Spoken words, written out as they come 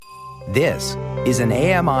This is an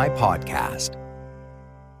AMI podcast.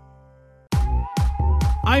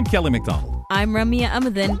 I'm Kelly McDonald. I'm Ramya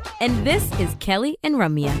Amadin, and this is Kelly and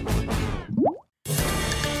Ramya.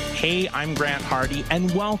 Hey, I'm Grant Hardy,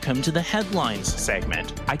 and welcome to the Headlines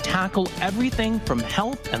segment. I tackle everything from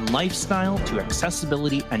health and lifestyle to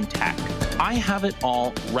accessibility and tech. I have it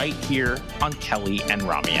all right here on Kelly and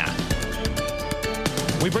Ramya.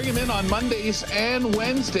 We bring him in on Mondays and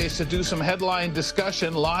Wednesdays to do some headline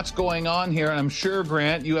discussion. Lots going on here, and I'm sure,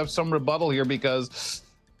 Grant, you have some rebuttal here because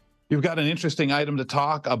you've got an interesting item to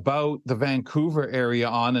talk about the Vancouver area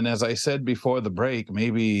on. And as I said before the break,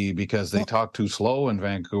 maybe because they talk too slow in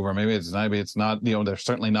Vancouver, maybe it's not, they're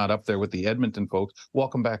certainly not up there with the Edmonton folks.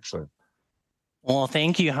 Welcome back, sir. Well,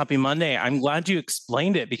 thank you. Happy Monday. I'm glad you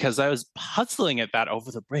explained it because I was puzzling at that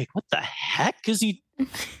over the break. What the heck is he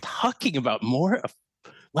talking about?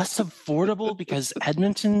 Less affordable because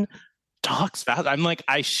Edmonton talks fast. I'm like,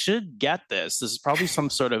 I should get this. This is probably some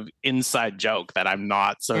sort of inside joke that I'm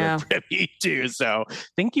not sort of privy to. So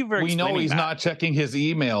thank you for explaining that. We know he's not checking his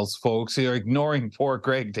emails, folks. You're ignoring poor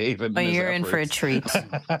Greg David. But you're in for a treat.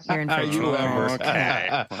 You're in for a treat.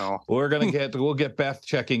 Okay. Well, We'll get Beth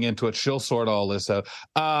checking into it. She'll sort all this out.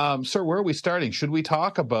 Sir, where are we starting? Should we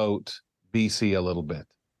talk about BC a little bit?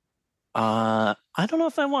 I don't know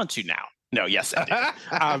if I want to now. No, yes,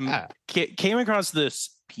 I do. Came across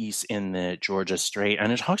this piece in the Georgia Strait, and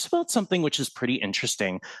it talks about something which is pretty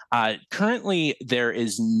interesting. Currently, there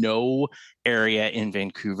is no area in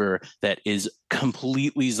Vancouver that is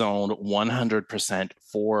completely zoned 100%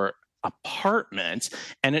 for apartments.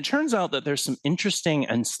 And it turns out that there's some interesting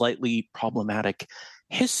and slightly problematic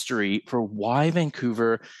history for why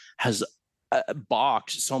Vancouver has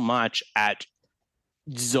balked so much at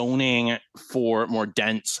zoning for more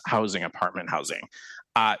dense housing, apartment housing.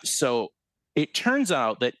 So it turns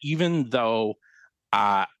out that even though,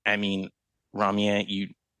 Ramya,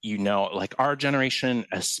 you know, like our generation,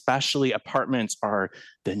 especially apartments are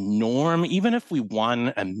the norm. Even if we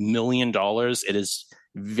won $1 million, it is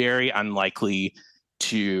very unlikely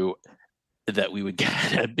that we would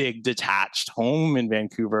get a big detached home in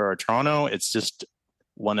Vancouver or Toronto. It's just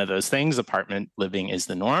one of those things. Apartment living is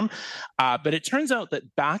the norm. But it turns out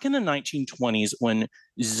that back in the 1920s, when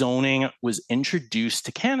zoning was introduced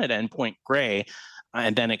to Canada in Point Grey,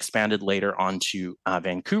 and then expanded later onto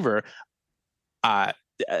Vancouver,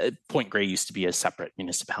 Point Grey used to be a separate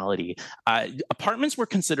municipality. Apartments were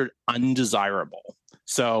considered undesirable.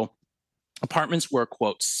 So apartments were,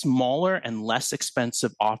 quote, smaller and less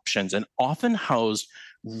expensive options and often housed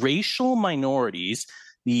racial minorities,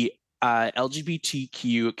 the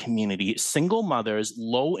LGBTQ community, single mothers,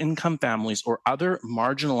 low-income families, or other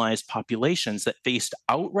marginalized populations that faced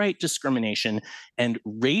outright discrimination and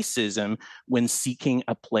racism when seeking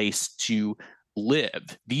a place to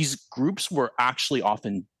live. These groups were actually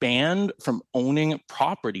often banned from owning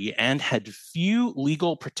property and had few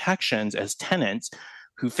legal protections as tenants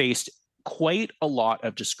who faced quite a lot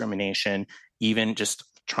of discrimination, even just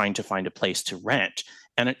trying to find a place to rent.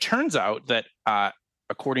 And it turns out that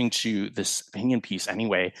according to this opinion piece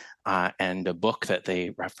anyway, and a book that they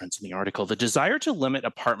reference in the article, the desire to limit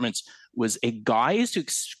apartments was a guise to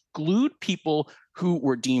exclude people who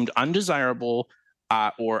were deemed undesirable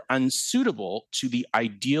or unsuitable to the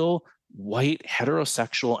ideal white,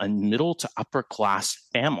 heterosexual, and middle to upper class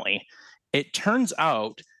family. It turns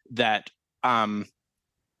out that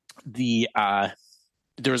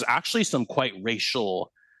there's actually some quite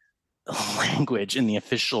racial language in the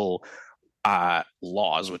official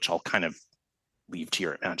laws, which I'll kind of leave to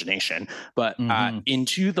your imagination. But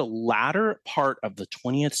into the latter part of the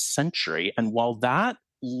 20th century, and while that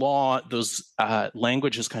law, those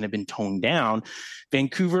language has kind of been toned down,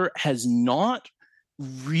 Vancouver has not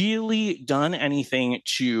really done anything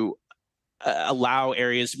to allow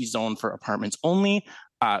areas to be zoned for apartments only,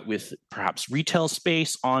 with perhaps retail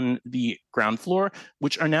space on the ground floor,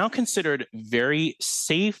 which are now considered very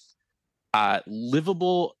safe,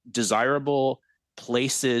 livable, desirable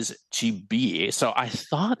places to be. So I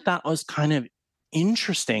thought that was kind of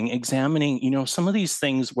interesting, examining, some of these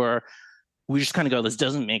things where we just kind of go, this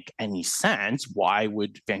doesn't make any sense. Why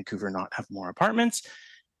would Vancouver not have more apartments?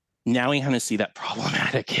 Now we kind of see that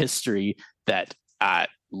problematic history that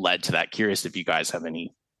led to that. Curious if you guys have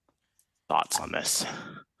any thoughts on this.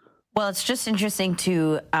 Well, it's just interesting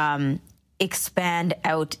to expand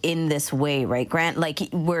out in this way, right, Grant? Like,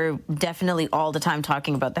 we're definitely all the time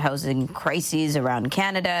talking about the housing crises around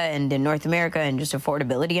Canada and in North America and just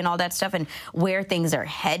affordability and all that stuff and where things are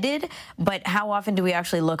headed. But how often do we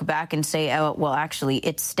actually look back and say, oh, well, actually,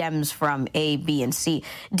 it stems from A, B, and C?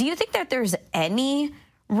 Do you think that there's any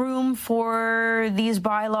room for these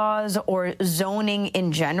bylaws or zoning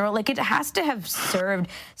in general? Like, it has to have served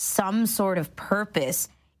some sort of purpose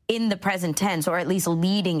in the present tense, or at least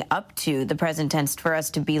leading up to the present tense, for us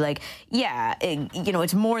to be like, yeah,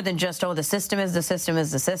 it's more than just, the system is the system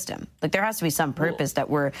is the system. Like, there has to be some purpose that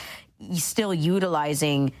we're still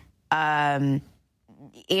utilizing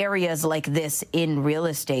areas like this in real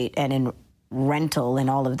estate and in rental and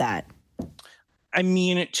all of that. I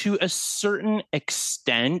mean, to a certain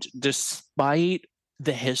extent, despite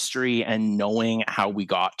the history and knowing how we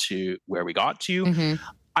got to where we got to,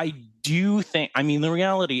 I do think, the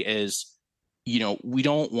reality is, we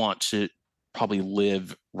don't want to probably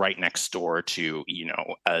live right next door to,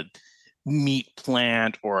 a meat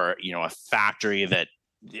plant or, a factory that,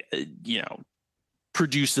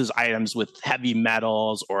 produces items with heavy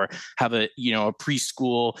metals, or have a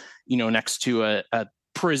preschool, next to a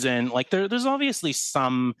prison. Like, there's obviously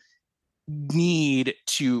some need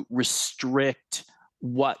to restrict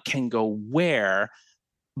what can go where,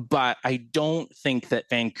 but I don't think that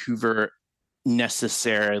Vancouver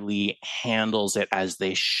necessarily handles it as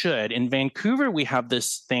they should. In Vancouver, we have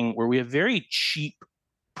this thing where we have very cheap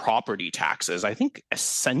property taxes. I think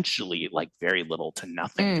essentially like very little to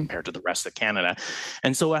nothing compared to the rest of Canada.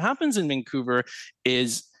 And so what happens in Vancouver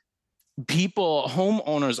is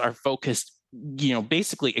homeowners are focused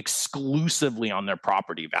basically exclusively on their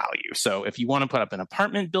property value. So if you want to put up an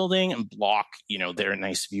apartment building and block, their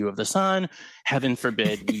nice view of the sun, heaven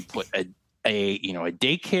forbid we put a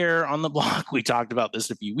daycare on the block. We talked about this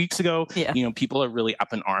a few weeks ago. Yeah. People are really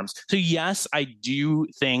up in arms. So yes, I do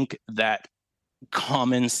think that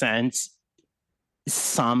common sense,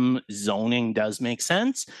 some zoning does make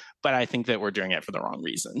sense, but I think that we're doing it for the wrong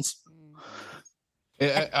reasons.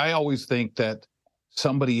 I always think that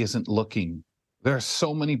somebody isn't looking. There are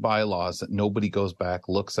so many bylaws that nobody goes back,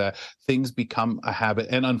 looks at. Things become a habit.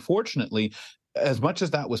 And unfortunately, as much as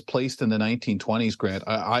that was placed in the 1920s, Grant,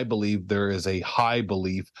 I believe there is a high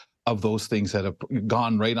belief of those things that have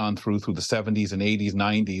gone right on through the 70s and 80s,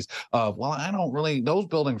 90s of, those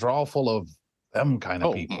buildings are all full of them kind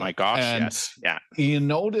of people. Oh my gosh, and yes. Yeah. You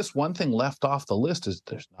notice one thing left off the list is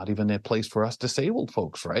there's not even a place for us disabled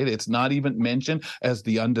folks, right? It's not even mentioned as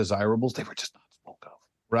the undesirables. They were just not spoke of,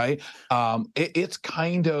 right? It's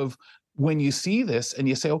kind of, when you see this and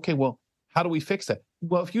you say, okay, well, how do we fix that?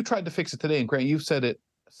 Well, if you tried to fix it today, and Grant, you've said it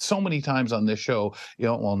so many times on this show,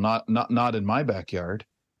 not in my backyard.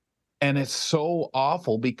 And it's so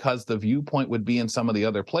awful because the viewpoint would be in some of the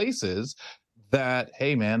other places that,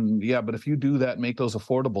 hey, man, yeah, but if you do that, make those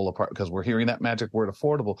affordable apart, because we're hearing that magic word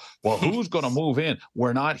affordable. Well, who's going to move in?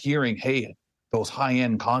 We're not hearing, hey, those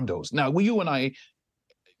high-end condos. Now, you and I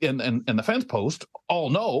in the fence post all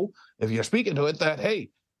know, if you're speaking to it, that, hey,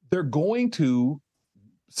 they're going to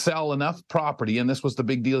sell enough property, and this was the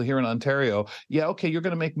big deal here in Ontario. Yeah, okay, you're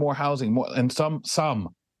going to make more housing, more, and some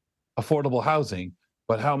affordable housing.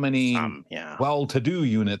 But how many well-to-do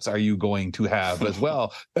units are you going to have as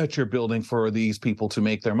well that you're building for these people to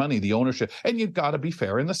make their money, the ownership? And you've got to be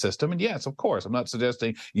fair in the system. And yes, of course, I'm not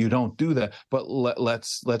suggesting you don't do that, but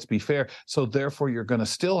let's be fair. So therefore, you're going to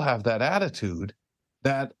still have that attitude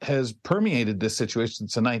that has permeated this situation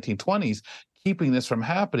since the 1920s, keeping this from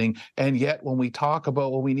happening. And yet when we talk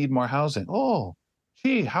about, well, we need more housing, oh,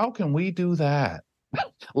 gee, how can we do that?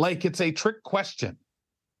 Like it's a trick question.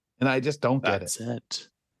 And I just don't get it.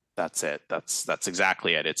 That's it. That's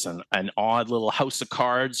exactly it. It's an odd little house of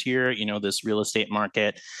cards here. This real estate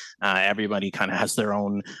market. Everybody kind of has their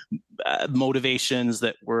own motivations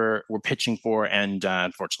that we're pitching for, and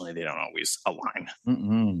unfortunately, they don't always align.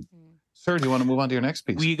 Mm-hmm. Sir, do you want to move on to your next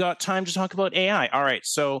piece? We got time to talk about AI. All right.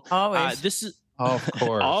 So this is of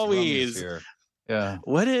course always. Yeah.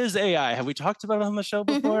 What is AI? Have we talked about it on the show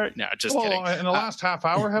before? No, just kidding. In the last half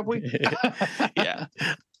hour, have we? Yeah.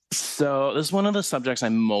 So this is one of the subjects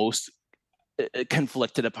I'm most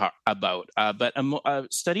conflicted about. But a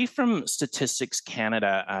study from Statistics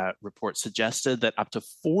Canada report suggested that up to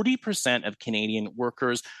 40% of Canadian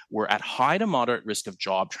workers were at high to moderate risk of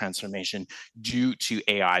job transformation due to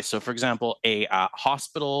AI. So, for example, a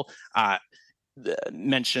hospital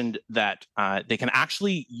mentioned that they can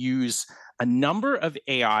actually use a number of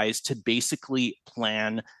AIs to basically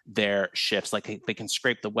plan their shifts. Like they can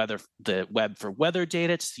scrape the web for weather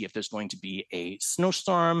data to see if there's going to be a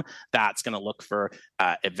snowstorm. That's going to look for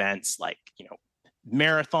events like,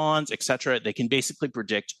 marathons, etc. They can basically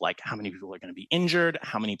predict like how many people are going to be injured,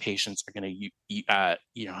 how many patients are going to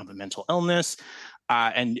have a mental illness,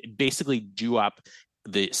 and basically do up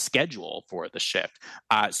the schedule for the shift.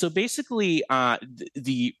 So basically,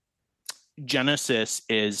 the genesis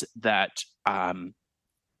is that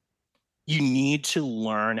you need to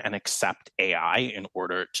learn and accept AI in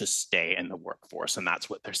order to stay in the workforce. And that's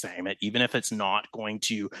what they're saying, that even if it's not going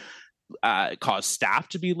to cause staff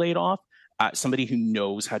to be laid off, somebody who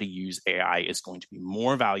knows how to use AI is going to be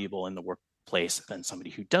more valuable in the workplace than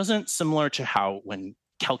somebody who doesn't, similar to how when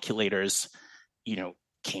calculators,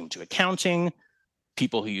 came to accounting,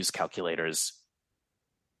 people who use calculators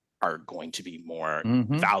are going to be more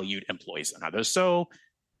valued employees than others. So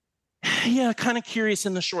yeah, kind of curious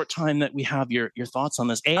in the short time that we have your thoughts on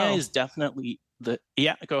this. AI is definitely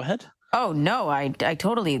go ahead. Oh no, I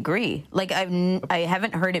totally agree. Like I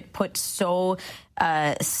haven't heard it put so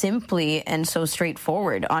simply and so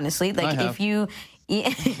straightforward, honestly. Like if you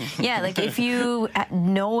if you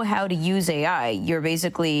know how to use AI, you're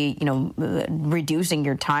basically, reducing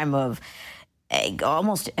your time of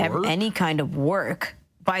almost any kind of work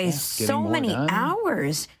by so many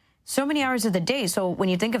hours. So many hours of the day. So when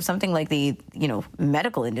you think of something like the,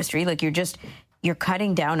 medical industry, like you're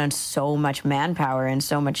cutting down on so much manpower and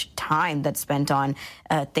so much time that's spent on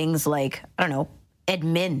things like, I don't know,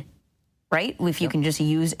 admin, right? If you can just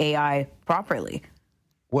use AI properly.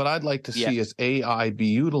 What I'd like to see is AI be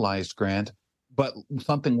utilized, Grant, but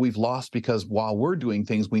something we've lost because while we're doing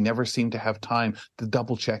things, we never seem to have time to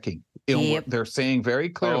double checking. What they're saying very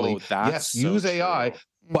clearly, yes, use AI,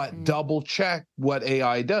 but double check what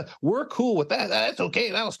AI does. We're cool with that. That's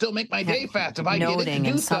okay. That'll still make my day fast if I get it to do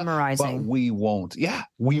and stuff. Summarizing. But we won't. Yeah,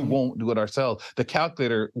 we won't do it ourselves. The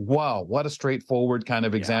calculator, wow, what a straightforward kind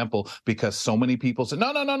of example, because so many people say,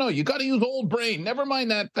 no, you got to use old brain. Never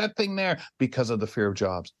mind that thing there, because of the fear of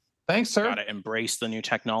jobs. Thanks, sir. Got to embrace the new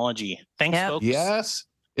technology. Thanks, folks. Yes,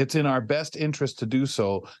 it's in our best interest to do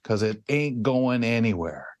so because it ain't going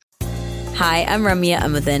anywhere. Hi, I'm Ramya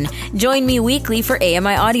Amathan. Join me weekly for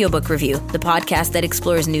AMI Audiobook Review, the podcast that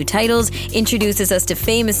explores new titles, introduces us to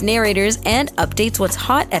famous narrators, and updates what's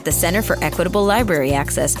hot at the Center for Equitable Library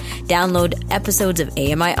Access. Download episodes of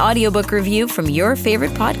AMI Audiobook Review from your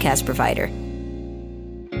favorite podcast provider.